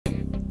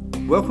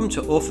Welcome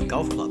to Orford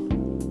Golf Club.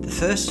 The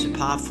first is a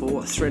par 4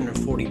 of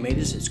 340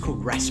 metres. It's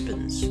called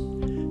Raspins.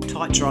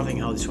 Tight driving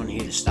hole, this one here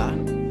to start.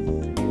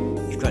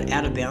 You've got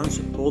out of bounds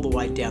all the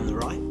way down the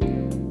right.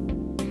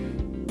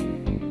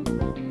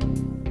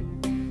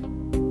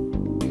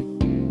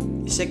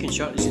 Your second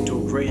shot is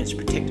into a green. It's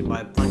protected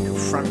by a bunch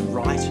of front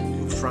right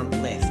and front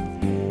left.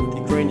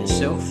 The green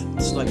itself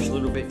slopes a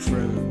little bit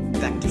from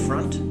back to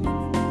front.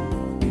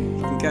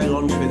 Go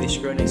along through this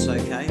green, it's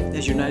okay.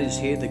 As you'll notice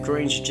here, the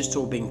greens have just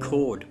all been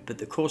cored, but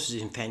the course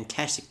is in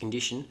fantastic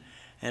condition,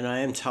 and I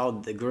am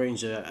told the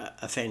greens are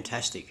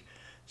fantastic.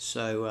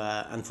 So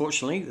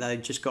unfortunately, they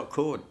just got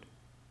cored.